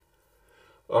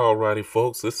Alrighty,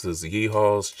 folks, this is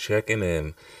Yeehaw's checking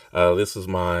in. This is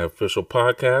my official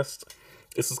podcast.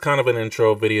 This is kind of an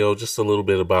intro video, just a little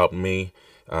bit about me,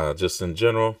 just in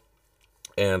general.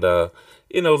 And,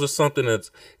 just something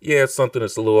it's something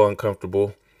that's a little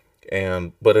uncomfortable.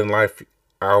 But in life,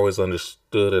 I always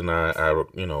understood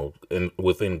and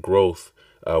within growth,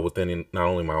 within not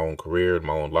only my own career and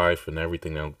my own life and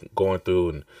everything I'm going through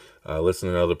and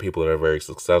listening to other people that are very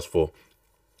successful.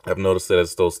 I've noticed that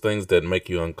it's those things that make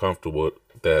you uncomfortable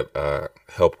that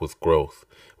help with growth.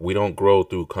 We don't grow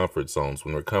through comfort zones.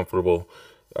 When we're comfortable,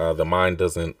 the mind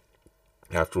doesn't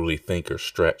have to really think or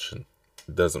stretch, and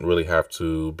doesn't really have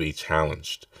to be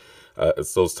challenged.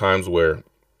 It's those times where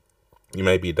you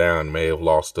may be down, you may have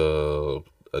lost a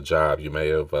job, you may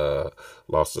have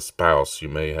lost a spouse, you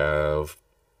may have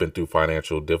been through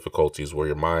financial difficulties where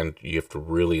your mind, you have to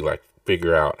really like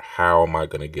figure out how am I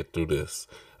going to get through this.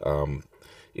 Um,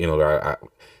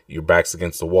 your back's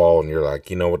against the wall and you're like,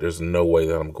 you know what, there's no way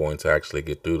that I'm going to actually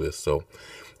get through this. So,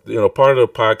 part of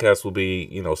the podcast will be,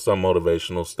 some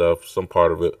motivational stuff. Some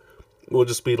part of it will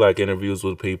just be like interviews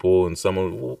with people, and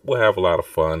we'll have a lot of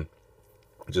fun,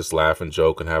 just laugh and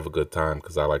joke and have a good time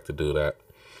because I like to do that.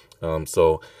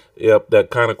 Yep, that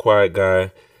kind of quiet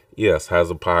guy, yes, has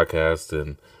a podcast,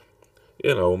 and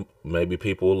maybe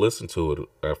people will listen to it.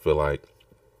 I feel like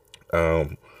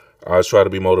I always try to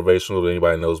be motivational. If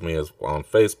anybody knows me as on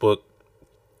Facebook,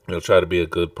 try to be a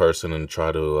good person and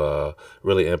try to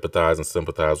really empathize and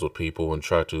sympathize with people and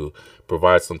try to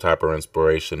provide some type of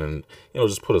inspiration and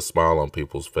just put a smile on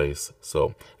people's face.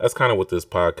 So that's kind of what this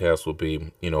podcast will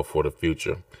be, for the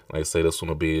future. Like I say, this one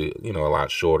will be a lot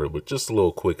shorter, but just a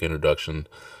little quick introduction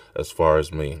as far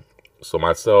as me. So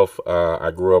myself,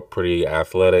 I grew up pretty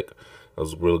athletic. I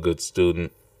was a real good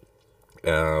student.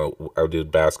 I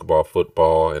did basketball,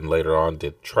 football, and later on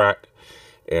did track.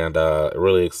 And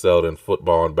really excelled in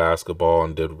football and basketball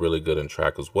and did really good in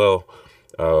track as well.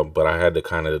 But I had to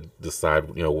kind of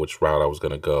decide, which route I was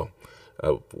going to go,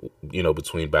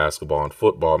 between basketball and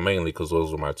football, mainly because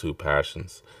those were my two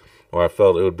passions. Well, I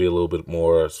felt it would be a little bit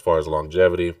more as far as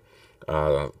longevity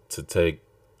to take,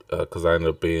 because I ended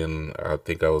up being, I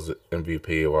think I was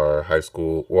MVP of our high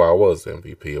school. Well, I was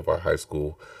MVP of our high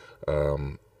school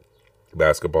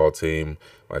basketball team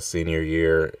my senior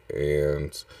year,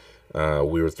 and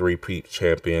we were three-peat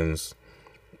champions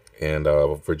in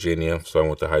Virginia. So I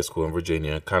went to high school in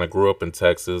Virginia. Kind of grew up in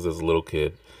Texas as a little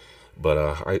kid,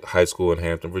 but high school in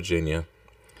Hampton, Virginia.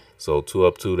 So 2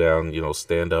 up, 2 down,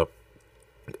 stand up.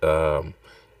 And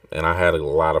I had a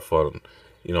lot of fun.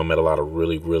 Met a lot of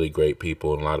really, really great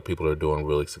people, and a lot of people that are doing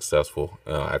really successful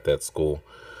at that school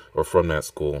or from that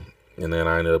school. And then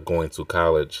I ended up going to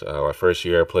college. My first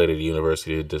year, I played at the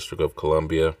University of District of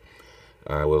Columbia.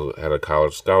 Had a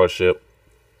college scholarship.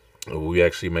 We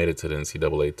actually made it to the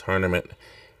NCAA tournament,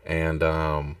 and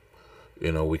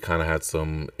we kind of had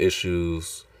some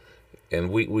issues, and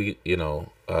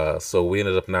so we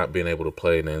ended up not being able to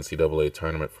play in the NCAA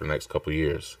tournament for the next couple of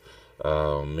years.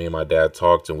 Me and my dad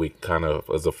talked, and we kind of,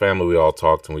 as a family, we all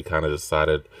talked, and we kind of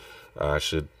decided I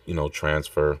should,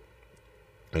 transfer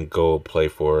and go play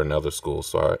for another school.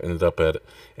 So I ended up at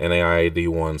NAIA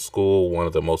D1 school, one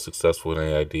of the most successful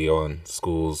NAIA D1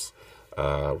 schools,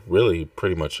 really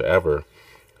pretty much ever.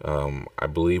 I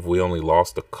believe we only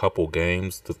lost a couple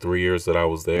games the 3 years that I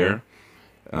was there.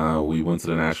 We went to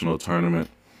the national tournament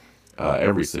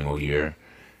every single year,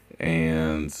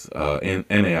 and in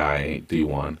NAIA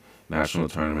D1 national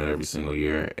tournament every single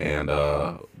year, and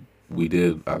we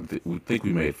did. We think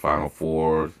we made Final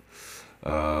Four.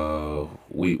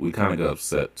 We kind of got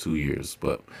upset 2 years,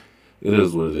 but it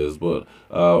is what it is. But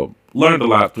learned a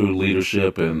lot through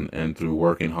leadership and through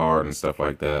working hard and stuff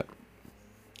like that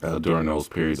during those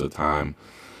periods of time,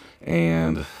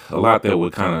 and a lot that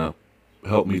would kind of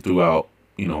help me throughout,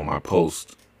 my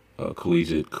post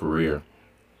collegiate career.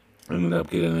 Ended up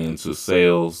getting into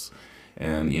sales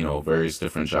and various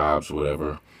different jobs,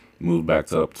 whatever. Moved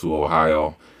back up to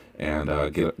Ohio and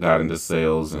got into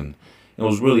sales, and it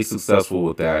was really successful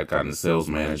with that. Got into sales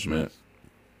management.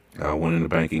 Went into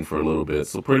banking for a little bit.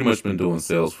 So pretty much been doing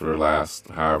sales for the last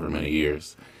however many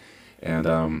years. And,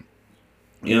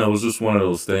 it was just one of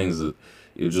those things that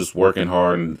you're just working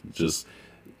hard and just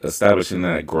establishing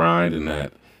that grind and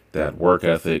that work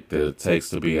ethic that it takes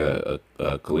to be a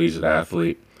collegiate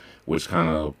athlete, which kind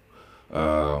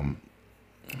of,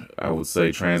 I would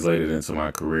say, translated into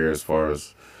my career as far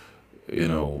as,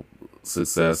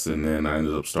 success. And then I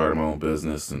ended up starting my own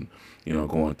business and,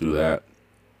 going through that.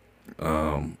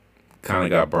 Kind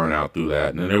of got burnt out through that.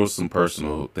 And then there was some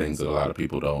personal things that a lot of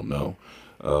people don't know,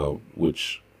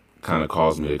 which kind of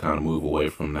caused me to kind of move away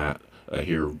from that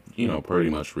here, pretty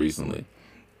much recently.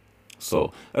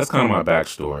 So that's kind of my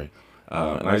backstory.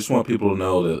 And I just want people to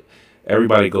know that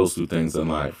everybody goes through things in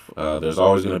life. There's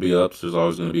always going to be ups, there's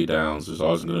always going to be downs, there's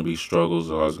always going to be struggles,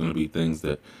 there's always going to be things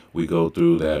that we go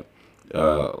through that,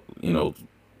 uh, you know,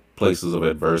 places of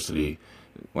adversity,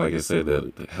 like I said,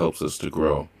 that helps us to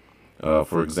grow.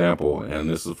 For example, and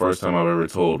this is the first time I've ever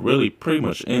told really pretty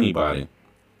much anybody,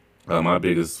 my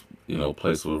biggest,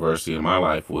 place of adversity in my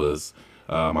life was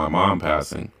my mom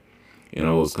passing. It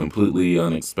was completely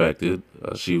unexpected.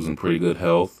 She was in pretty good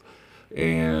health,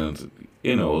 and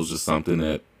it was just something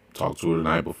that talked to her the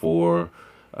night before.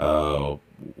 Uh,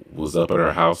 was up at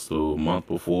her house the month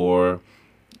before.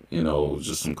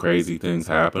 Just some crazy things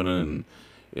happening,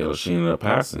 and she ended up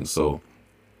passing. So,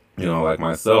 like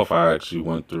myself, I actually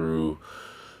went through,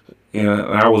 and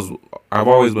I've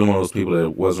always been one of those people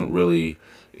that wasn't really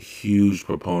a huge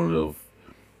proponent of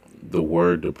the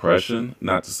word depression.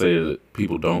 Not to say that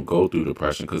people don't go through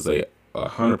depression, because they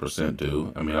 100%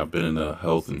 do. I mean, I've been in the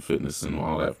health and fitness and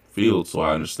all that field, so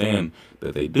I understand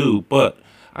that they do. But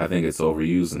I think it's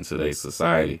overused in today's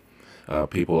society.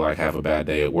 People like have a bad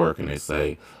day at work and they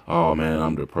say, "Oh man,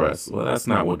 I'm depressed." Well, that's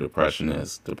not what depression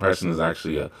is. Depression is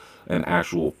actually an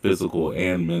actual physical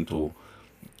and mental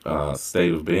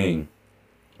state of being,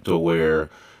 to where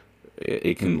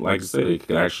it can, like I said, it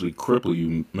can actually cripple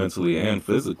you mentally and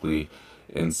physically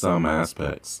in some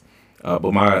aspects. But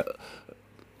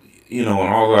and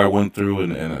all that I went through,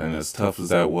 and as tough as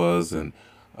that was, and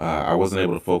I wasn't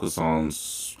able to focus on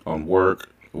work,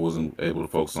 wasn't able to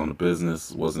focus on the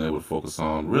business, wasn't able to focus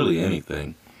on really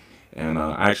anything. And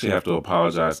I actually have to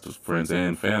apologize to friends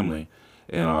and family.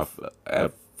 And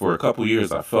for a couple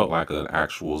years, I felt like an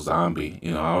actual zombie.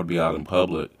 I would be out in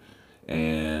public,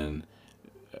 and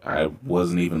I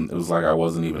wasn't even. It was like I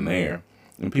wasn't even there.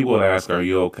 And people would ask, "Are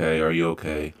you okay? Are you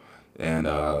okay?" And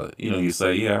you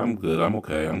say, "Yeah, I'm good. I'm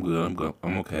okay. I'm good. I'm good.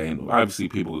 I'm okay." And obviously,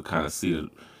 people could kind of see that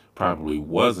probably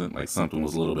wasn't, like something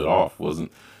was a little bit off.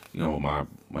 Wasn't my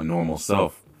normal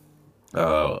self.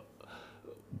 Uh,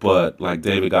 but like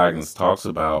David Goggins talks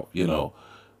about,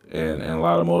 and a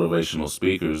lot of motivational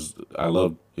speakers. I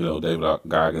love David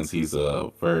Goggins. He's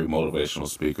a very motivational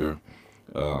speaker.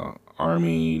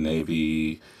 Army,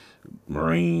 Navy,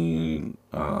 Marine,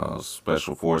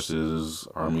 Special Forces,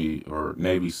 Army or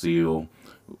Navy SEAL.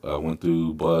 Went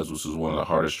through BUDS, which is one of the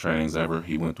hardest trainings ever.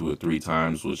 He went through it 3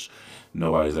 times, which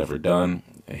nobody's ever done.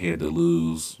 He had to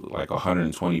lose like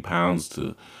 120 pounds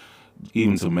to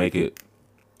make it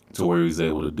to where he was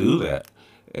able to do that.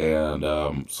 And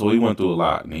so he went through a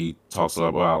lot, and he talks a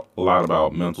lot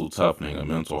about mental toughening and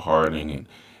mental hardening,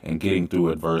 and getting through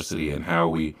adversity, and how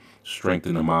we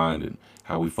strengthen the mind, and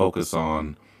how we focus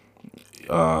on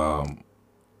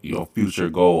future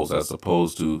goals, as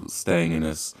opposed to staying in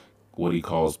this, what he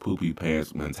calls poopy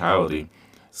pants mentality,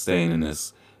 staying in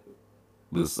this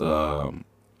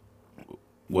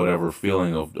whatever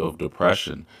feeling of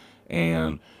depression.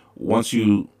 And once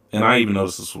you, and I even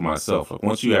noticed this for myself, like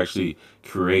once you actually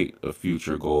create a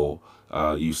future goal,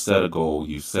 you set a goal,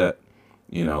 you set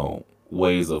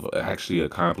ways of actually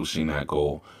accomplishing that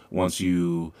goal. Once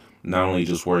you not only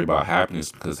just worry about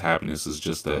happiness, because happiness is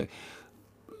just a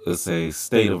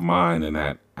state of mind in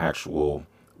that actual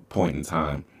point in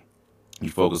time. You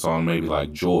focus on maybe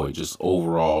like joy, just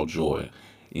overall joy.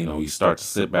 You start to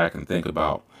sit back and think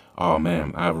about, oh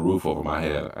man, I have a roof over my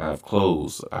head, I have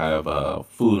clothes, I have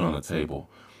food on the table.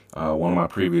 One of my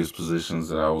previous positions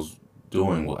that I was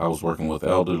doing, I was working with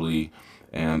elderly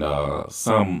and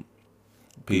some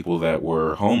people that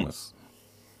were homeless,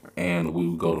 and we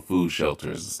would go to food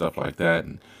shelters and stuff like that,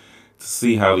 and to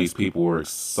see how these people were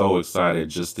so excited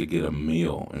just to get a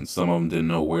meal, and some of them didn't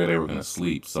know where they were going to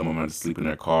sleep. Some of them had to sleep in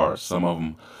their cars. Some of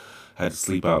them had to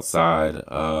sleep outside.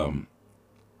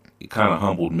 It kind of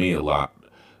humbled me a lot,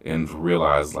 and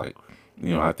realized, like,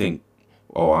 I think,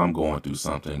 oh, I'm going through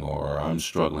something, or I'm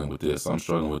struggling with this, I'm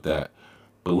struggling with that.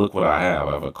 But look what I have.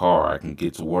 I have a car. I can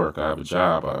get to work. I have a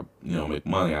job. I, make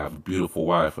money. I have a beautiful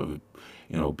wife. I have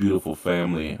a beautiful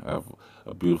family. I have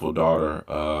a beautiful daughter,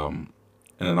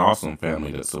 and an awesome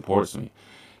family that supports me.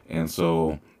 And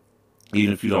so,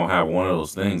 even if you don't have one of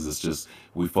those things, it's just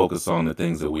we focus on the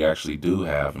things that we actually do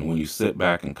have. And when you sit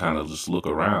back and kind of just look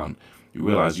around, you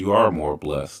realize you are more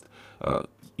blessed. Uh,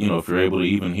 if you're able to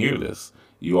even hear this,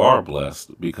 you are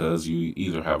blessed, because you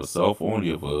either have a cell phone,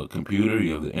 you have a computer,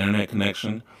 you have the internet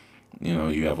connection,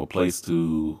 you have a place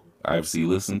to obviously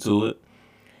listen to it.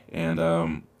 And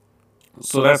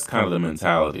so that's kind of the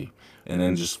mentality. And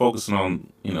then just focusing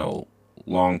on,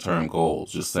 long term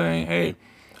goals, just saying, hey,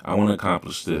 I want to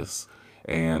accomplish this,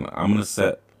 and I'm going to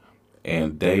set,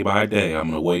 and day by day,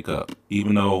 I'm going to wake up.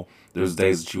 Even though There's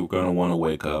days that you're going to want to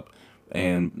wake up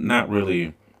and not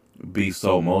really be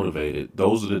so motivated.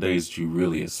 Those are the days that you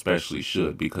really especially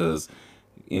should, because,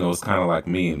 it's kind of like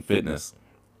me in fitness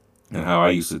and how I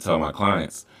used to tell my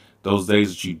clients, those days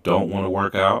that you don't want to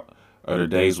work out are the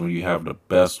days when you have the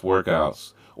best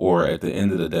workouts. Or at the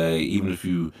end of the day, even if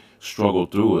you struggle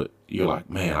through it, you're like,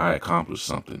 man, I accomplished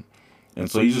something. And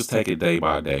so you just take it day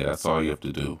by day. That's all you have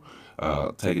to do.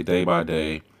 Take it day by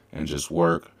day and just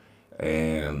work.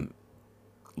 And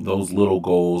those little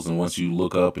goals, and once you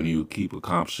look up and you keep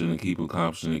accomplishing and keep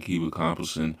accomplishing and keep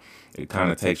accomplishing, it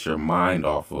kind of takes your mind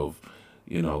off of,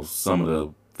 some of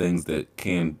the things that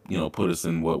can, put us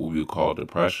in what we would call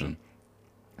depression.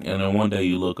 And then one day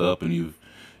you look up and you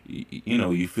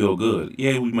feel good.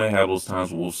 Yeah, we may have those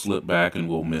times where we'll slip back and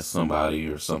we'll miss somebody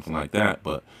or something like that,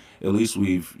 but at least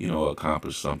we've,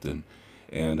 accomplished something.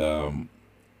 And,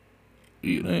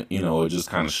 it just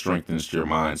kind of strengthens your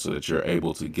mind so that you're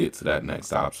able to get to that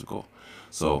next obstacle.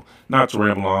 So, not to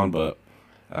ramble on, but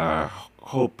I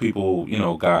hope people,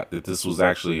 got that this was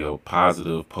actually a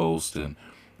positive post. And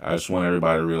I just want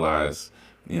everybody to realize,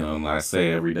 and I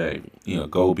say every day,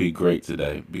 go be great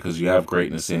today, because you have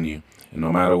greatness in you. And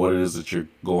no matter what it is that you're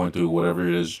going through, whatever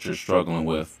it is that you're struggling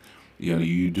with,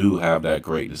 you do have that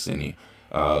greatness in you.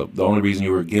 The only reason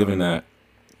you were given that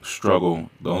struggle,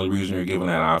 the only reason you're given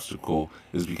that obstacle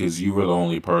is because you were the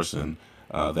only person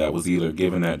that was either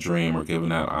given that dream or given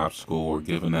that obstacle or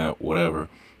given that whatever,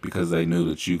 because they knew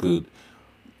that you could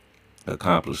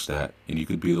accomplish that and you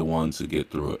could be the one to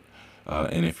get through it.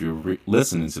 And if you're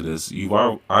listening to this, you've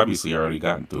obviously already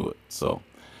gotten through it. So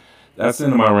that's the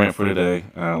end of my rant for today.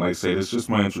 Like I said, it's just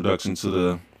my introduction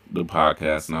to the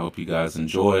podcast, and I hope you guys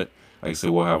enjoy it. Like I said,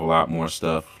 we'll have a lot more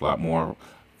stuff, a lot more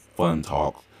fun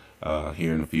talk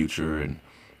here in the future, and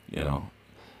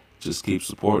just keep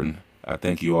supporting. I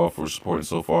thank you all for supporting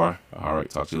so far. All right,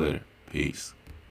 talk to you later. Peace.